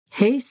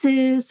Hey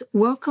sis,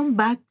 welcome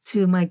back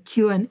to my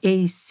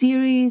Q&A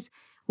series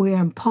where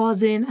I'm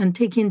pausing and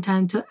taking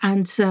time to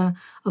answer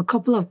a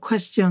couple of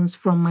questions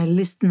from my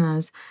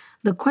listeners.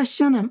 The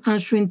question I'm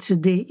answering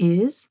today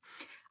is,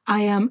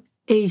 I am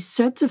a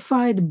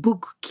certified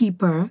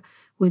bookkeeper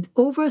with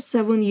over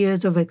 7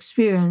 years of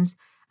experience,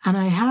 and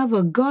I have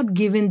a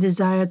God-given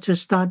desire to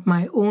start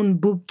my own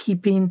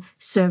bookkeeping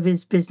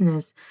service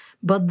business.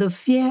 But the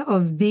fear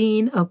of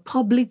being a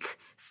public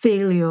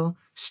failure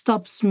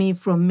stops me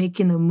from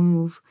making a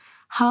move.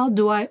 How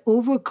do I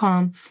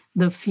overcome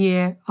the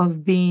fear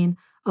of being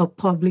a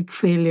public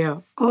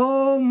failure?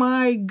 Oh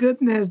my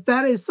goodness,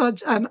 that is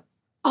such an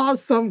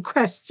awesome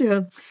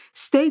question.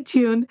 Stay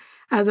tuned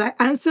as I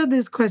answer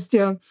this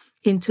question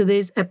in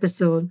today's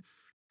episode.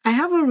 I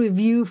have a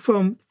review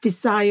from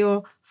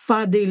Fisayo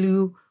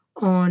Fadelu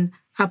on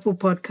Apple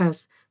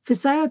Podcasts.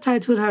 Fisayo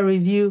titled her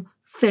review,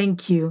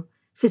 "Thank You."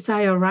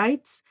 Fisayo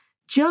writes,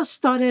 "Just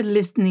started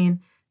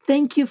listening.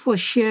 Thank you for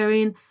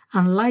sharing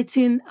and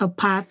lighting a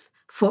path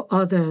for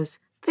others."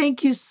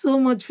 Thank you so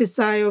much,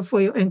 Fisayo, for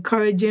your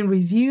encouraging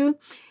review.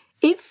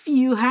 If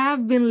you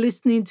have been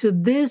listening to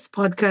this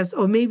podcast,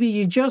 or maybe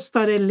you just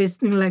started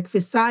listening like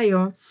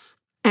Fisayo,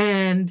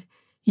 and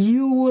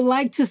you would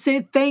like to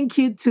say thank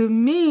you to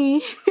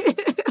me,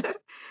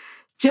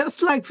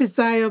 just like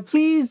Fisayo,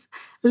 please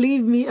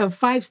leave me a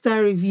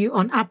 5-star review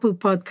on Apple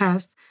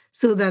Podcasts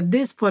so that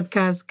this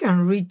podcast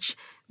can reach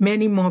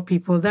many more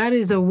people. That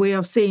is a way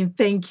of saying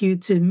thank you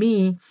to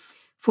me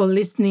for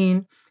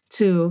listening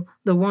to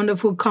the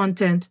wonderful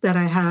content that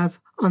I have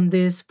on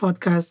this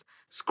podcast.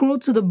 Scroll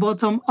to the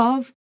bottom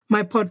of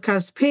my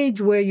podcast page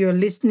where you're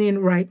listening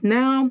right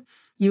now.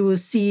 You will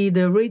see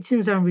the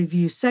ratings and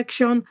review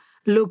section.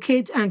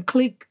 Locate and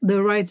click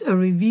the Write a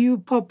Review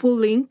purple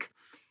link.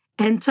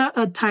 Enter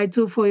a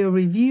title for your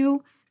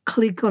review.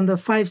 Click on the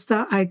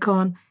 5-star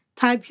icon.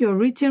 Type your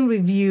written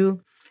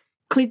review.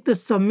 Click the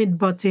submit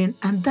button,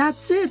 and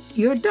that's it.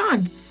 You're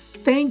done.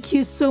 Thank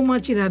you so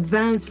much in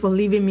advance for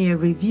leaving me a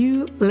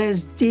review.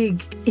 Let's dig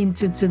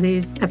into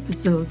today's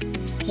episode.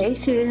 Hey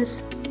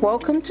sis,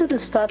 welcome to the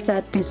Start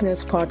That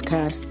Business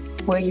podcast,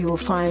 where you will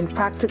find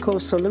practical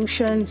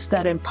solutions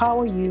that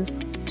empower you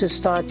to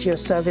start your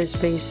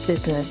service-based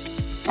business.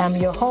 I'm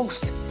your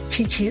host,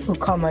 Chichi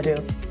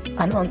Ukomadu,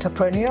 an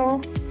entrepreneur,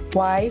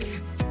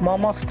 wife,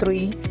 mom of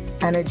 3,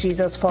 and a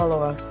Jesus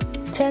follower.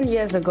 10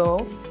 years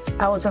ago,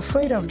 I was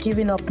afraid of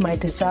giving up my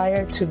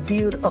desire to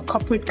build a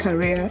corporate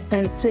career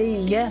and say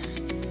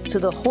yes to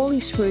the Holy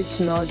Spirit's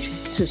nudge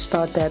to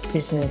start that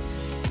business.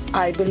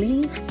 I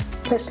believe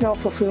personal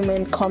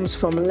fulfillment comes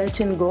from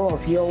letting go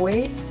of your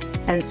way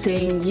and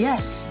saying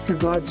yes to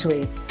God's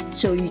way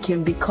so you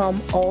can become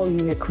all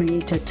you were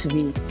created to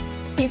be.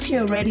 If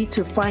you're ready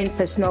to find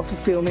personal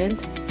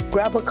fulfillment,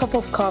 grab a cup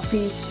of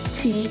coffee,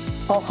 tea,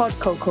 or hot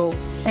cocoa,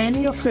 and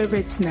your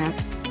favorite snack.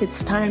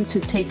 It's time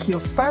to take your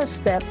first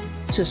step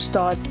to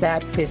start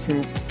that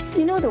business.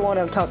 You know the one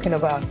I'm talking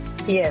about?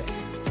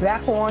 Yes,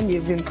 that one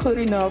you've been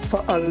putting up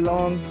for a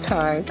long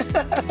time.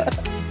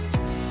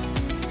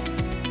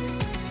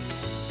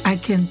 I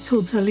can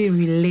totally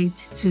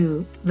relate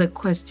to the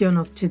question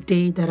of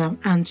today that I'm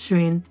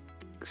answering.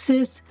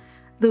 Sis,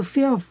 the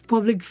fear of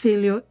public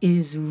failure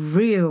is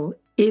real.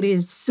 It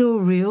is so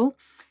real.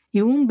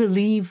 You won't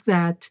believe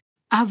that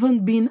I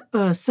haven't been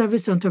a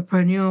service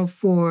entrepreneur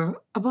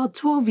for about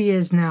 12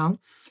 years now.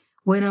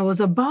 When I was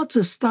about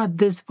to start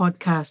this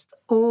podcast,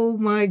 oh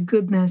my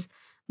goodness,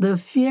 the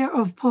fear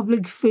of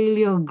public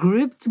failure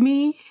gripped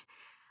me.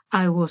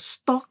 I was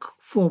stuck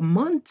for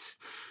months.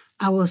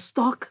 I will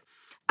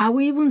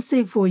even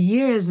say for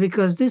years,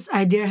 because this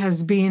idea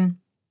has been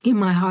in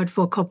my heart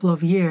for a couple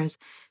of years.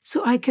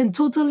 So I can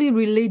totally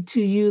relate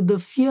to you. The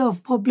fear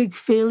of public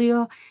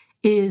failure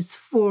is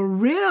for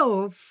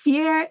real.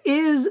 Fear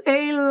is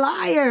a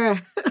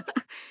liar.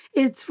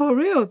 It's for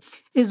real.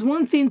 It's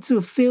one thing to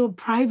fail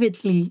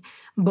privately,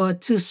 but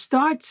to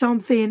start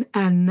something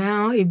and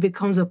now it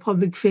becomes a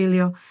public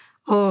failure,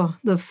 oh,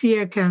 the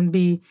fear can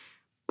be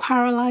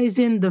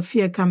paralyzing. The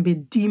fear can be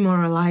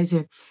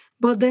demoralizing.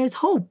 But there's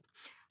hope.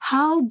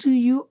 How do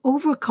you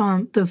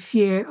overcome the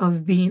fear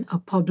of being a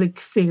public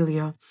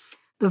failure?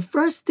 The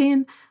first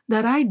thing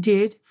that I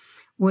did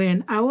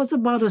when I was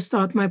about to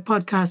start my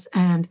podcast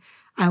and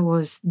I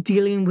was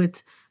dealing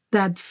with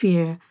that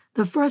fear,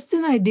 the first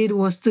thing I did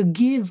was to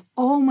give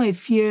all my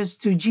fears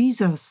to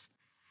Jesus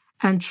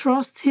and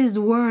trust his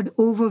word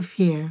over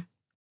fear.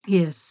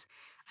 Yes,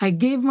 I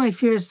gave my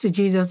fears to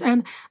Jesus.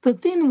 And the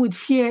thing with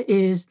fear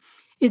is,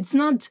 it's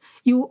not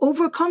you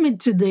overcome it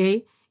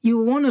today.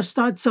 You want to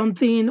start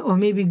something or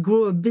maybe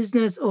grow a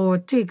business or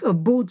take a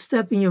bold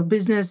step in your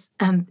business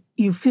and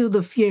you feel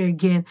the fear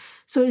again.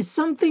 So it's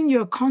something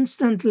you're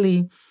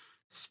constantly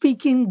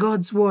speaking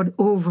God's word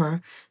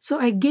over. So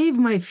I gave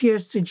my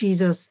fears to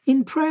Jesus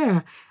in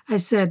prayer. I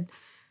said,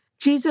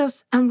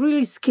 Jesus, I'm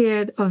really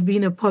scared of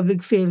being a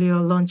public failure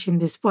launching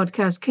this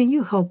podcast. Can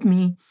you help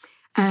me?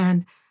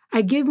 And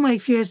I gave my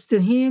fears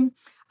to him.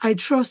 I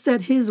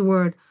trusted his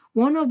word.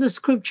 One of the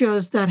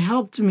scriptures that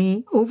helped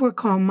me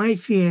overcome my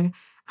fear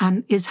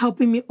and is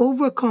helping me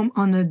overcome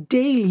on a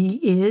daily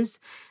is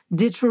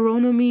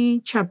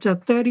Deuteronomy chapter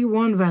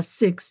 31, verse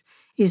 6.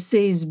 It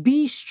says,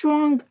 "Be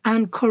strong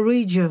and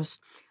courageous.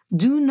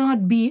 Do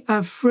not be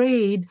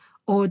afraid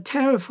or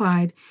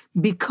terrified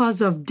because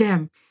of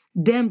them."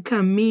 Them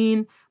can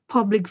mean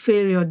public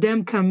failure.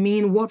 Them can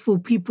mean what will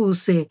people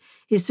say.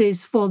 It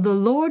says, "For the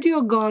Lord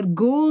your God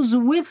goes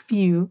with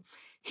you.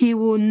 He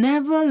will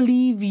never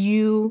leave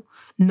you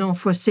nor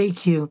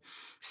forsake you."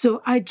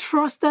 So I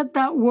trusted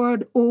that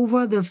word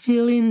over the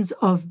feelings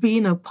of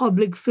being a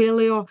public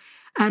failure.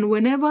 And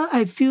whenever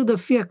I feel the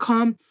fear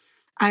come,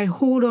 I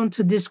hold on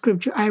to this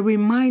scripture. I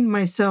remind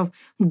myself,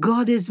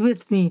 God is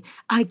with me.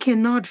 I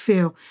cannot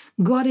fail.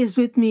 God is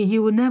with me. He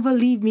will never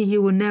leave me. He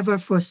will never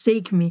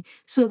forsake me.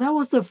 So that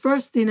was the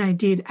first thing I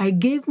did. I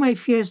gave my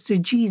fears to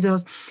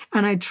Jesus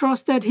and I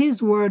trusted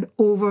his word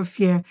over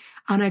fear.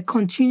 And I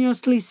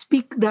continuously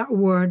speak that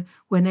word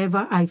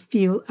whenever I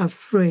feel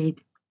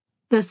afraid.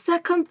 The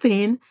second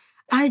thing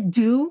I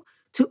do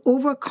to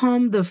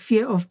overcome the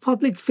fear of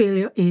public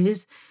failure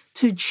is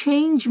to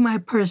change my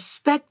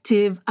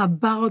perspective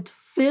about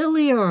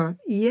failure.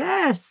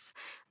 Yes,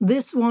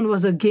 this one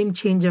was a game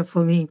changer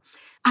for me.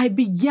 I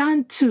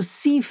began to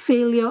see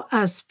failure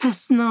as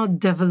personal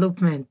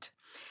development.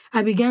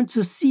 I began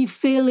to see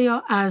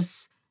failure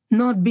as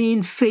not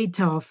being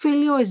fatal.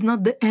 Failure is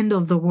not the end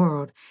of the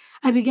world.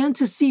 I began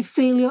to see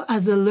failure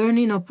as a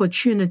learning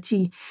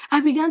opportunity.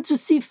 I began to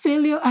see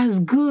failure as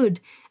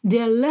good.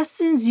 There are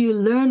lessons you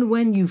learn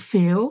when you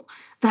fail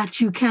that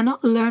you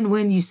cannot learn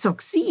when you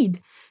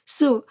succeed.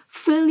 So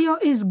failure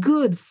is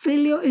good.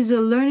 Failure is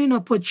a learning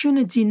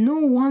opportunity. No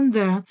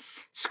wonder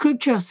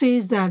scripture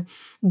says that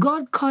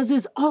God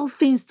causes all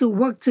things to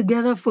work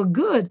together for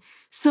good.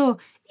 So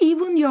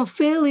even your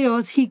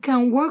failures, he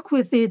can work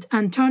with it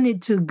and turn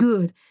it to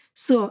good.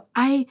 So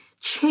I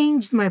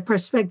changed my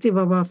perspective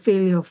about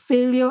failure.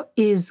 Failure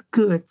is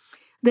good.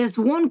 There's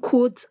one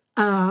quote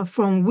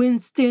from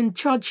Winston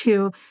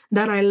Churchill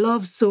that I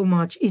love so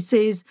much. It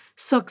says,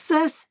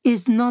 "Success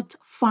is not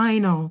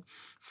final.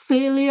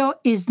 Failure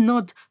is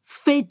not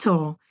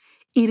fatal.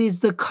 It is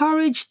the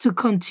courage to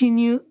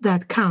continue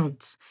that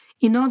counts."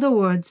 In other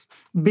words,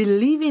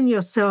 believe in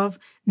yourself,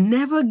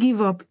 never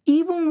give up.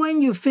 Even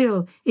when you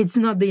fail, it's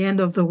not the end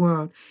of the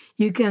world.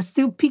 You can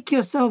still pick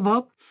yourself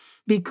up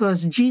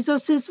because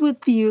Jesus is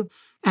with you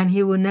and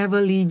he will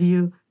never leave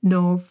you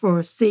nor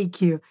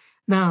forsake you.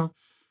 Now,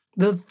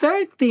 the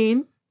third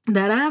thing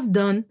that I've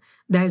done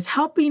that is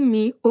helping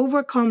me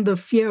overcome the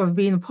fear of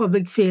being a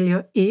public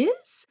failure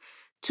is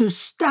to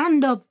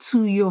stand up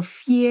to your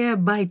fear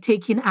by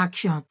taking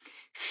action.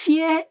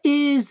 Fear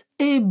is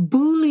a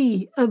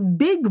bully, a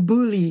big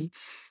bully.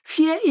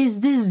 Fear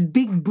is this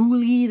big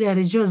bully that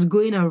is just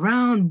going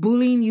around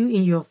bullying you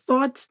in your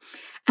thoughts.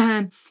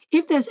 And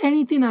if there's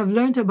anything I've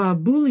learned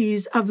about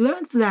bullies, I've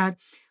learned that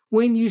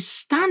when you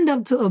stand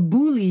up to a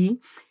bully,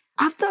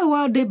 after a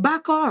while, they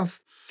back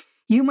off.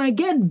 You might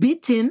get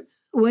beaten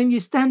when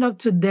you stand up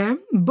to them,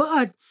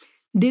 but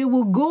they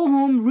will go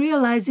home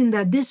realizing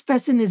that this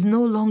person is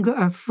no longer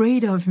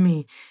afraid of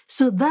me.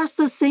 So that's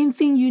the same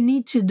thing you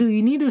need to do.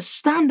 You need to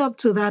stand up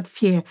to that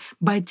fear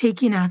by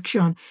taking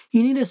action.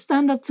 You need to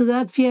stand up to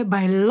that fear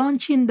by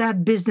launching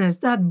that business,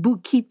 that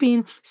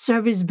bookkeeping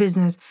service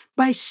business,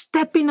 by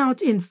stepping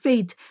out in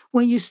faith.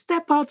 When you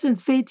step out in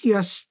faith, you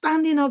are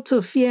standing up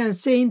to fear and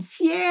saying,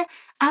 "Fear,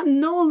 I'm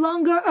no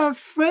longer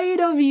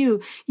afraid of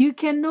you. You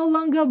can no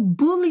longer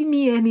bully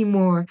me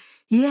anymore."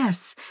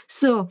 Yes.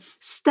 So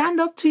stand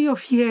up to your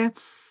fear,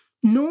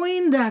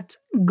 knowing that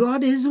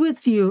God is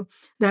with you,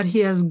 that he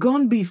has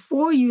gone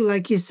before you,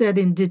 like he said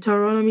in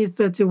Deuteronomy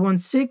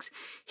 31:6.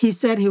 He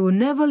said he will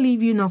never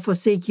leave you nor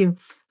forsake you.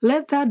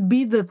 Let that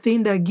be the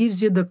thing that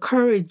gives you the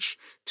courage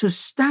to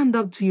stand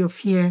up to your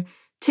fear,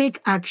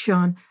 take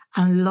action,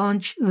 and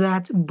launch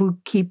that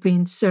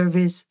bookkeeping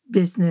service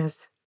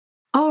business.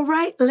 All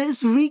right,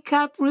 let's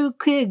recap real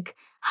quick.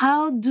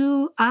 How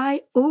do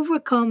I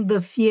overcome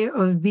the fear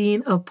of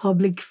being a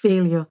public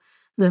failure?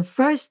 The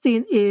first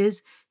thing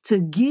is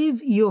to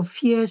give your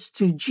fears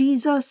to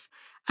Jesus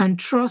and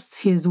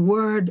trust his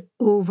word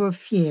over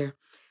fear.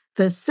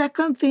 The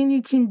second thing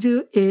you can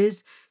do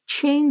is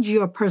change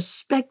your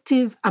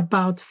perspective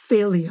about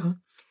failure.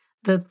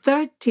 The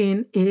third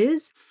thing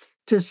is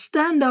to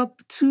stand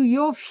up to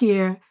your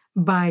fear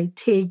by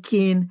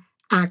taking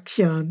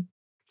action.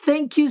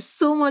 Thank you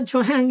so much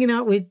for hanging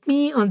out with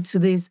me on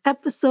today's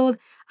episode.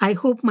 I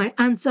hope my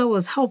answer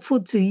was helpful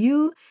to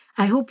you.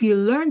 I hope you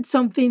learned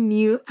something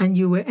new and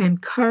you were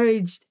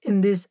encouraged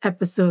in this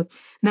episode.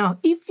 Now,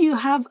 if you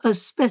have a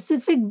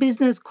specific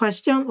business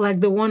question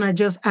like the one I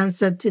just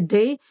answered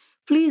today,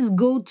 please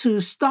go to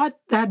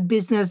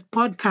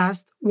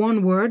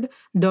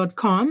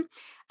startthatbusinesspodcast.com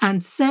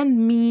and send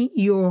me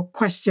your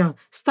question.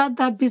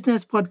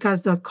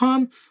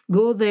 Startthatbusinesspodcast.com.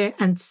 Go there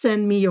and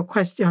send me your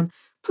question.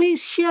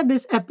 Please share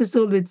this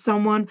episode with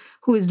someone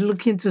who is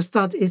looking to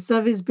start a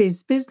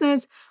service-based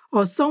business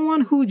or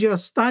someone who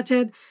just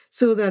started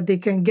so that they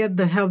can get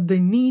the help they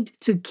need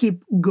to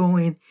keep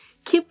going.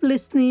 Keep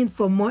listening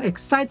for more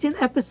exciting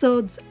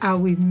episodes. I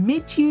will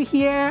meet you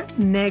here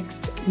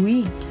next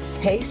week.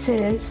 Hey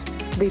sis,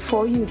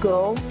 before you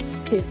go,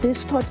 if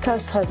this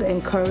podcast has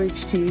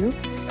encouraged you,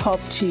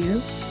 helped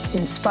you,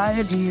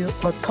 inspired you,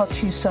 or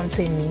taught you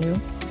something new,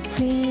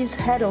 please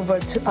head over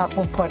to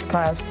Apple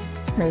Podcasts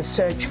and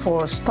search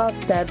for Start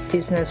That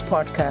Business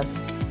Podcast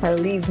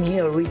and leave me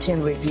a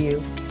written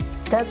review.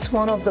 That's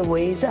one of the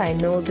ways I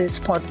know this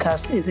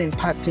podcast is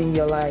impacting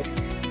your life.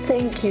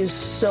 Thank you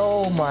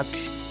so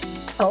much.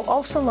 I'll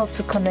also love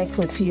to connect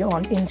with you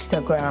on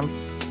Instagram.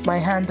 My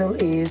handle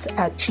is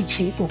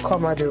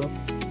 @ChichiUkomadu.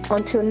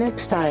 Until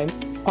next time,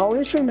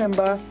 always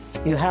remember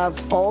you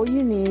have all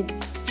you need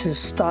to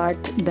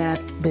start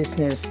that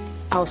business.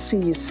 I'll see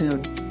you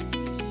soon.